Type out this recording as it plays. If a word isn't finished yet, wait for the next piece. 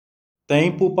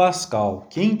Tempo pascal,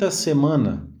 quinta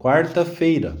semana,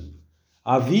 quarta-feira.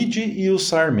 A vide e os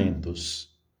sarmentos.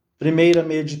 Primeira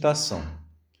meditação.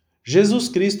 Jesus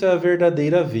Cristo é a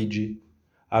verdadeira vide,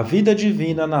 a vida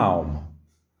divina na alma.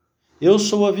 Eu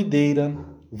sou a videira,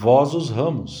 vós os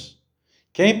ramos.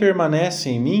 Quem permanece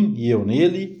em mim e eu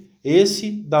nele, esse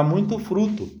dá muito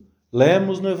fruto.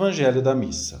 Lemos no Evangelho da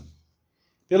Missa.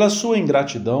 Pela sua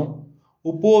ingratidão,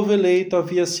 o povo eleito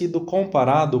havia sido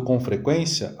comparado com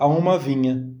frequência a uma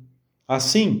vinha.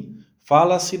 Assim,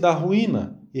 fala-se da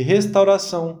ruína e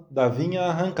restauração da vinha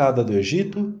arrancada do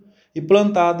Egito e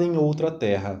plantada em outra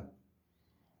terra.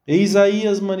 E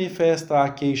Isaías manifesta a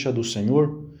queixa do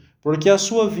Senhor, porque a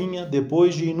sua vinha,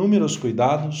 depois de inúmeros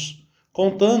cuidados,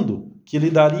 contando que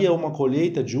lhe daria uma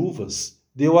colheita de uvas,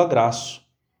 deu agraço,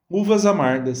 uvas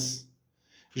amargas.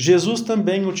 Jesus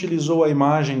também utilizou a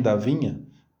imagem da vinha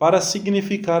para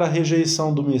significar a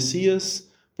rejeição do Messias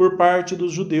por parte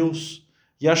dos judeus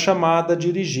e a chamada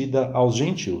dirigida aos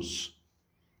gentios.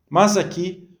 Mas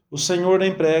aqui, o Senhor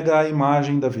emprega a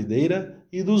imagem da videira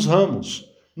e dos ramos,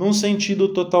 num sentido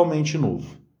totalmente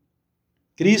novo.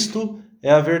 Cristo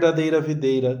é a verdadeira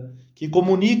videira que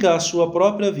comunica a sua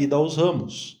própria vida aos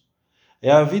ramos. É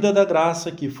a vida da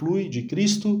graça que flui de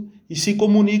Cristo e se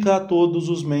comunica a todos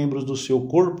os membros do seu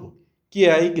corpo, que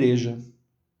é a Igreja.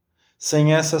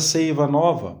 Sem essa seiva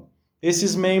nova,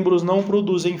 esses membros não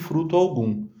produzem fruto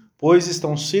algum, pois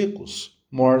estão secos,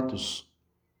 mortos.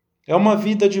 É uma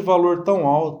vida de valor tão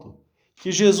alto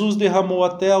que Jesus derramou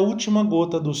até a última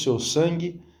gota do seu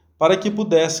sangue para que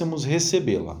pudéssemos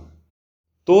recebê-la.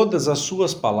 Todas as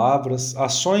suas palavras,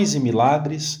 ações e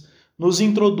milagres nos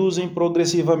introduzem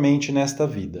progressivamente nesta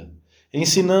vida,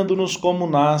 ensinando-nos como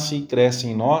nasce e cresce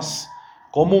em nós,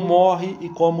 como morre e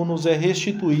como nos é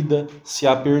restituída se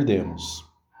a perdemos.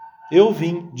 Eu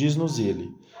vim, diz-nos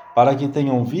ele, para que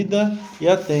tenham vida e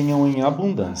a tenham em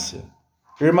abundância.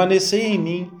 Permanecei em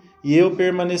mim e eu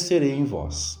permanecerei em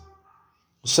vós.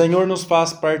 O Senhor nos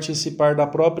faz participar da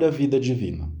própria vida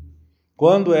divina.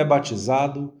 Quando é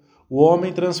batizado, o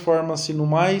homem transforma-se no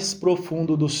mais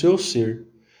profundo do seu ser,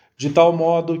 de tal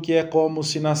modo que é como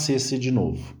se nascesse de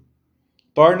novo.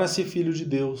 Torna-se filho de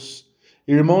Deus,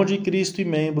 irmão de Cristo e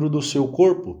membro do seu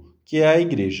corpo, que é a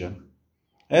Igreja.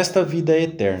 Esta vida é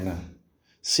eterna,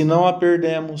 se não a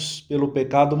perdemos pelo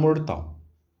pecado mortal.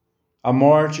 A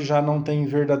morte já não tem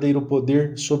verdadeiro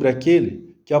poder sobre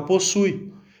aquele que a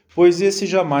possui, pois esse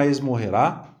jamais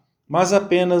morrerá, mas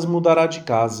apenas mudará de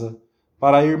casa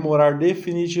para ir morar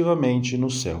definitivamente no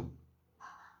céu.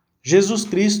 Jesus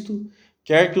Cristo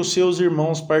quer que os seus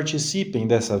irmãos participem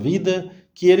dessa vida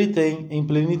que ele tem em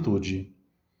plenitude.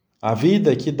 A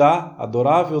vida que da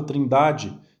adorável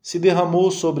Trindade se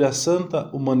derramou sobre a santa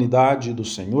humanidade do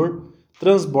Senhor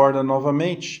transborda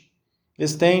novamente,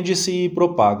 estende-se e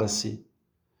propaga-se.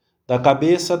 Da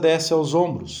cabeça desce aos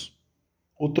ombros.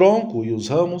 O tronco e os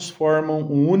ramos formam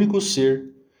um único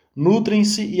ser,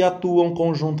 nutrem-se e atuam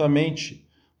conjuntamente,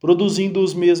 produzindo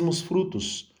os mesmos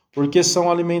frutos, porque são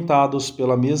alimentados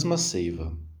pela mesma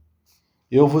seiva.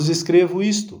 Eu vos escrevo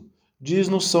isto,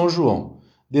 diz-nos São João,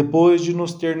 depois de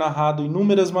nos ter narrado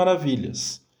inúmeras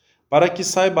maravilhas, para que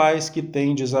saibais que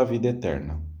tendes a vida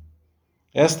eterna.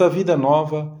 Esta vida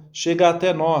nova chega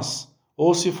até nós,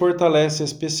 ou se fortalece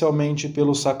especialmente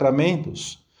pelos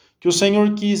sacramentos, que o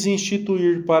Senhor quis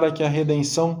instituir para que a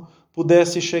redenção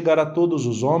pudesse chegar a todos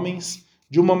os homens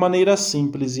de uma maneira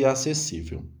simples e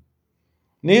acessível.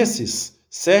 Nesses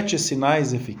 7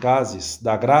 sinais eficazes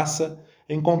da graça,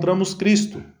 encontramos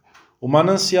Cristo, o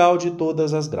manancial de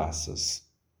todas as graças.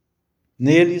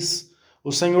 Neles,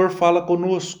 o Senhor fala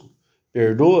conosco,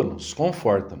 perdoa-nos,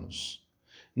 conforta-nos.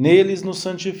 Neles nos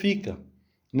santifica,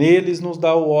 neles nos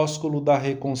dá o ósculo da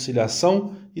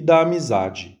reconciliação e da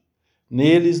amizade.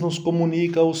 Neles nos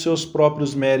comunica os seus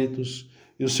próprios méritos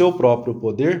e o seu próprio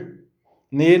poder.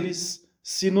 Neles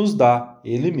se nos dá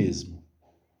Ele mesmo.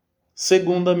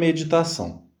 Segunda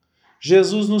meditação.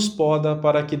 Jesus nos poda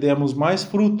para que demos mais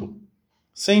fruto,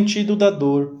 sentido da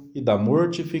dor e da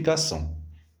mortificação.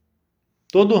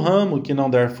 Todo ramo que não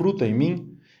der fruto em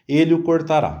mim, ele o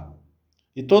cortará.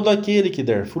 E todo aquele que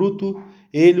der fruto,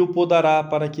 ele o podará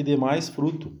para que dê mais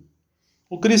fruto.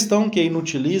 O cristão que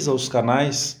inutiliza os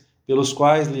canais pelos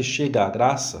quais lhe chega a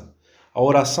graça, a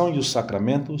oração e os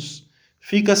sacramentos,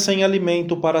 fica sem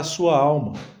alimento para a sua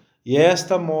alma, e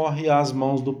esta morre às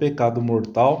mãos do pecado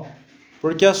mortal,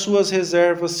 porque as suas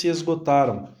reservas se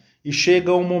esgotaram, e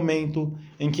chega um momento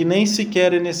em que nem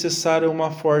sequer é necessária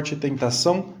uma forte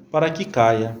tentação para que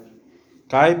caia.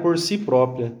 Cai por si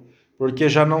própria, porque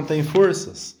já não tem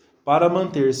forças para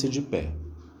manter-se de pé.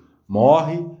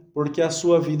 Morre porque a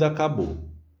sua vida acabou.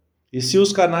 E se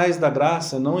os canais da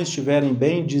graça não estiverem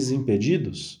bem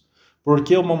desimpedidos,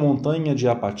 porque uma montanha de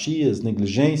apatias,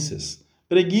 negligências,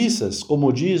 preguiças,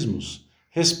 comodismos,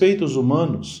 respeitos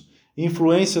humanos,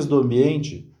 influências do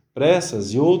ambiente,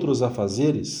 pressas e outros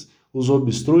afazeres os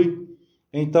obstrui,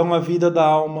 então a vida da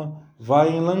alma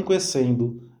vai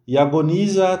enlanquecendo e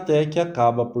agoniza até que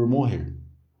acaba por morrer.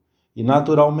 E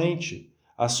naturalmente,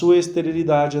 a sua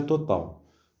esterilidade é total,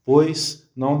 pois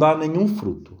não dá nenhum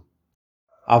fruto.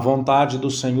 A vontade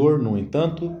do Senhor, no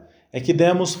entanto, é que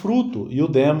demos fruto e o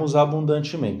demos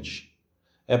abundantemente.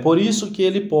 É por isso que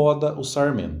ele poda o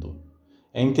sarmento.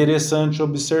 É interessante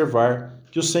observar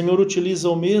que o Senhor utiliza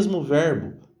o mesmo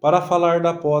verbo para falar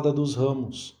da poda dos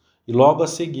ramos e logo a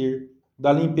seguir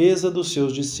da limpeza dos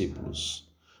seus discípulos.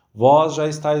 Vós já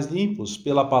estáis limpos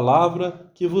pela palavra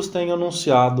que vos tenho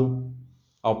anunciado.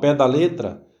 Ao pé da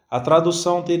letra, a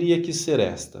tradução teria que ser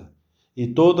esta: e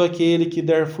todo aquele que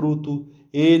der fruto,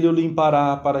 ele o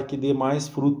limpará para que dê mais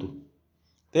fruto.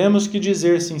 Temos que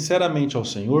dizer sinceramente ao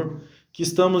Senhor que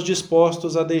estamos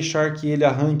dispostos a deixar que ele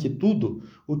arranque tudo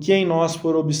o que em nós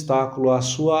for obstáculo à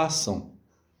sua ação.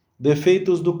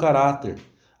 Defeitos do caráter,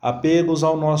 apegos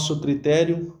ao nosso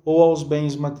critério ou aos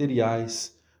bens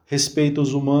materiais,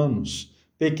 respeitos humanos,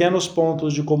 pequenos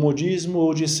pontos de comodismo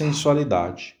ou de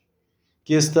sensualidade.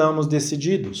 Que estamos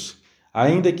decididos,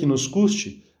 ainda que nos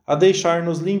custe, a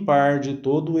deixar-nos limpar de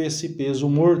todo esse peso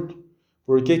morto,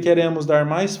 porque queremos dar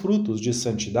mais frutos de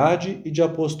santidade e de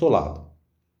apostolado.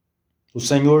 O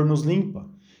Senhor nos limpa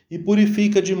e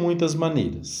purifica de muitas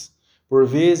maneiras, por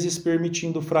vezes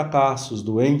permitindo fracassos,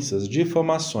 doenças,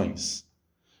 difamações.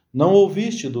 Não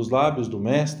ouviste dos lábios do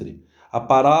Mestre a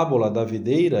parábola da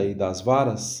videira e das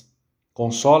varas?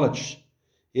 Consola-te.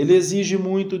 Ele exige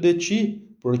muito de ti,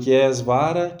 porque és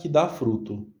vara que dá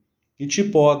fruto, e te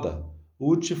poda,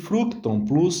 ut fructum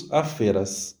plus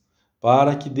aferas,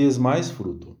 para que dês mais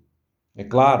fruto. É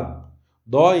claro,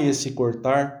 dói esse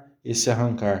cortar, esse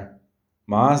arrancar,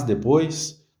 mas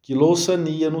depois que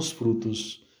louçania nos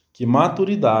frutos, que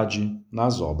maturidade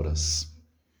nas obras.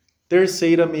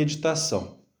 Terceira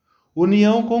meditação.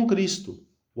 União com Cristo,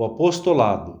 o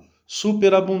apostolado,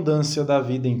 superabundância da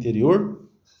vida interior,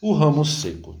 o ramo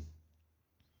seco.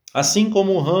 Assim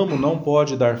como o ramo não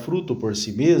pode dar fruto por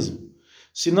si mesmo,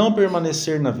 se não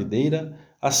permanecer na videira,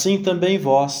 assim também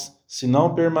vós, se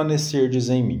não permanecerdes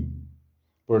em mim.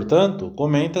 Portanto,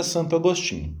 comenta Santo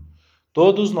Agostinho,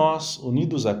 todos nós,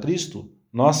 unidos a Cristo,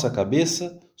 nossa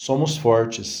cabeça, somos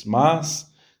fortes,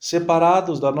 mas,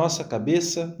 separados da nossa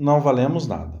cabeça, não valemos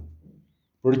nada.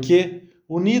 Porque,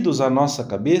 unidos à nossa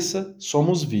cabeça,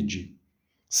 somos vide.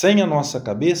 Sem a nossa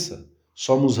cabeça,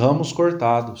 somos ramos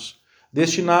cortados,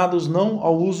 destinados não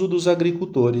ao uso dos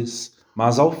agricultores,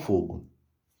 mas ao fogo.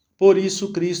 Por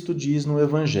isso Cristo diz no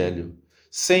Evangelho: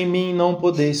 sem mim não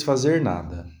podeis fazer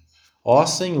nada. Ó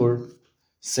Senhor,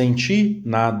 sem ti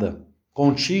nada,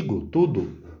 contigo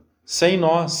tudo. Sem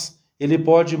nós, ele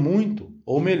pode muito,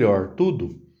 ou melhor,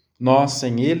 tudo. Nós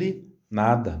sem ele,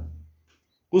 nada.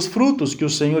 Os frutos que o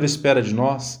Senhor espera de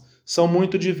nós são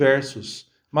muito diversos,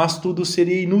 mas tudo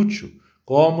seria inútil,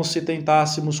 como se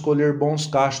tentássemos colher bons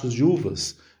cachos de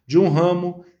uvas de um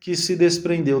ramo que se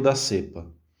desprendeu da cepa,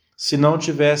 se não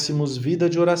tivéssemos vida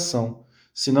de oração,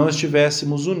 se não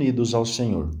estivéssemos unidos ao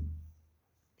Senhor.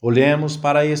 Olhemos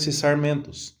para esses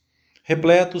sarmentos,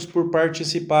 repletos por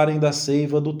participarem da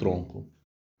seiva do tronco.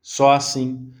 Só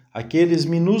assim, aqueles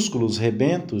minúsculos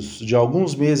rebentos de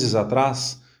alguns meses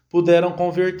atrás puderam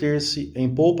converter-se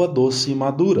em polpa doce e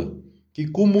madura, que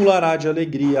cumulará de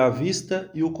alegria a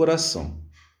vista e o coração.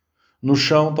 No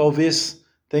chão, talvez,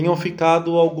 tenham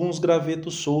ficado alguns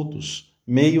gravetos soltos,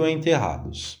 meio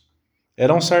enterrados.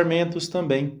 Eram sarmentos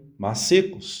também, mas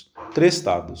secos,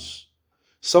 crestados.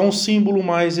 São o símbolo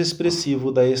mais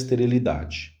expressivo da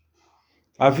esterilidade.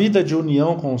 A vida de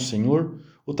união com o Senhor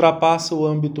ultrapassa o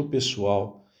âmbito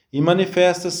pessoal e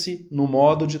manifesta-se no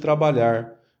modo de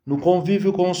trabalhar, no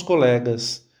convívio com os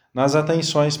colegas, nas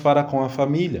atenções para com a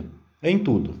família, em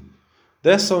tudo.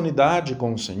 Dessa unidade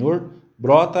com o Senhor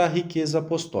brota a riqueza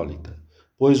apostólica,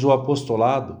 pois o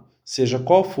apostolado, seja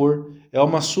qual for, é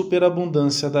uma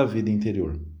superabundância da vida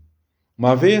interior.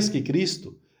 Uma vez que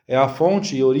Cristo é a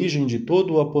fonte e origem de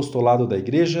todo o apostolado da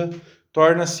Igreja,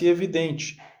 torna-se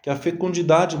evidente que a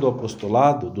fecundidade do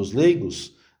apostolado dos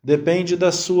leigos depende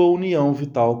da sua união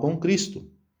vital com Cristo.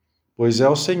 Pois é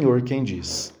o Senhor quem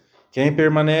diz: quem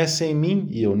permanece em mim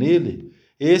e eu nele,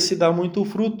 esse dá muito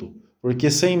fruto,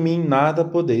 porque sem mim nada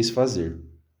podeis fazer.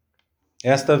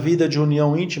 Esta vida de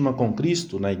união íntima com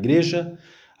Cristo na Igreja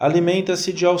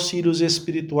alimenta-se de auxílios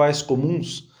espirituais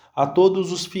comuns a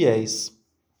todos os fiéis.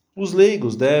 Os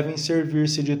leigos devem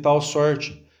servir-se de tal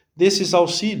sorte desses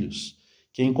auxílios,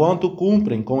 que enquanto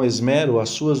cumprem com esmero as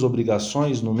suas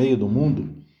obrigações no meio do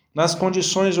mundo, nas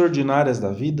condições ordinárias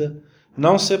da vida,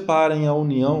 não separem a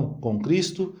união com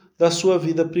Cristo da sua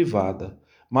vida privada,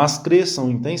 mas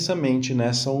cresçam intensamente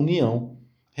nessa união,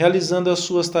 realizando as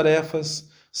suas tarefas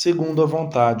segundo a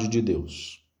vontade de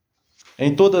Deus.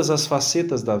 Em todas as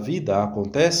facetas da vida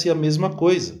acontece a mesma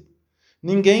coisa.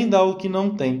 Ninguém dá o que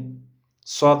não tem.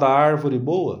 Só da árvore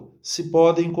boa se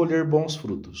podem colher bons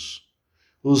frutos.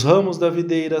 Os ramos da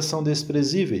videira são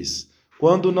desprezíveis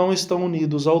quando não estão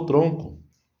unidos ao tronco,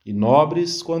 e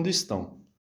nobres quando estão.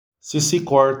 Se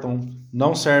cortam,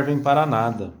 não servem para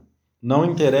nada. Não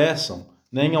interessam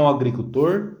nem ao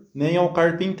agricultor, nem ao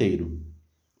carpinteiro.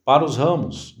 Para os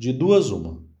ramos, de duas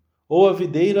uma, ou a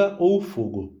videira ou o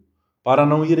fogo, para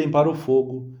não irem para o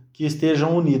fogo, que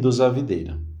estejam unidos à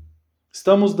videira.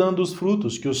 Estamos dando os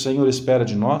frutos que o Senhor espera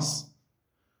de nós?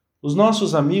 Os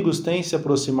nossos amigos têm se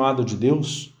aproximado de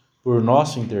Deus por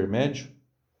nosso intermédio?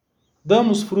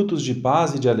 Damos frutos de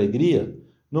paz e de alegria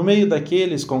no meio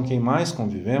daqueles com quem mais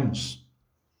convivemos?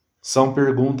 São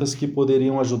perguntas que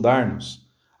poderiam ajudar-nos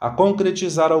a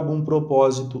concretizar algum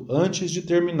propósito antes de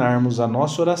terminarmos a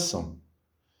nossa oração.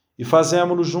 E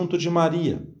fazemo-lo junto de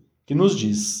Maria, que nos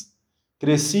diz: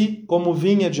 cresci como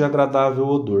vinha de agradável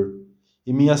odor,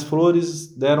 e minhas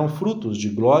flores deram frutos de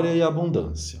glória e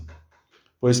abundância.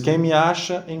 Pois quem me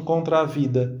acha encontra a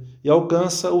vida e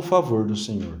alcança o favor do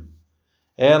Senhor.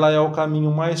 Ela é o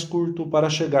caminho mais curto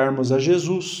para chegarmos a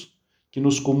Jesus, que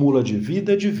nos cumula de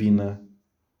vida divina.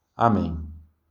 Amém.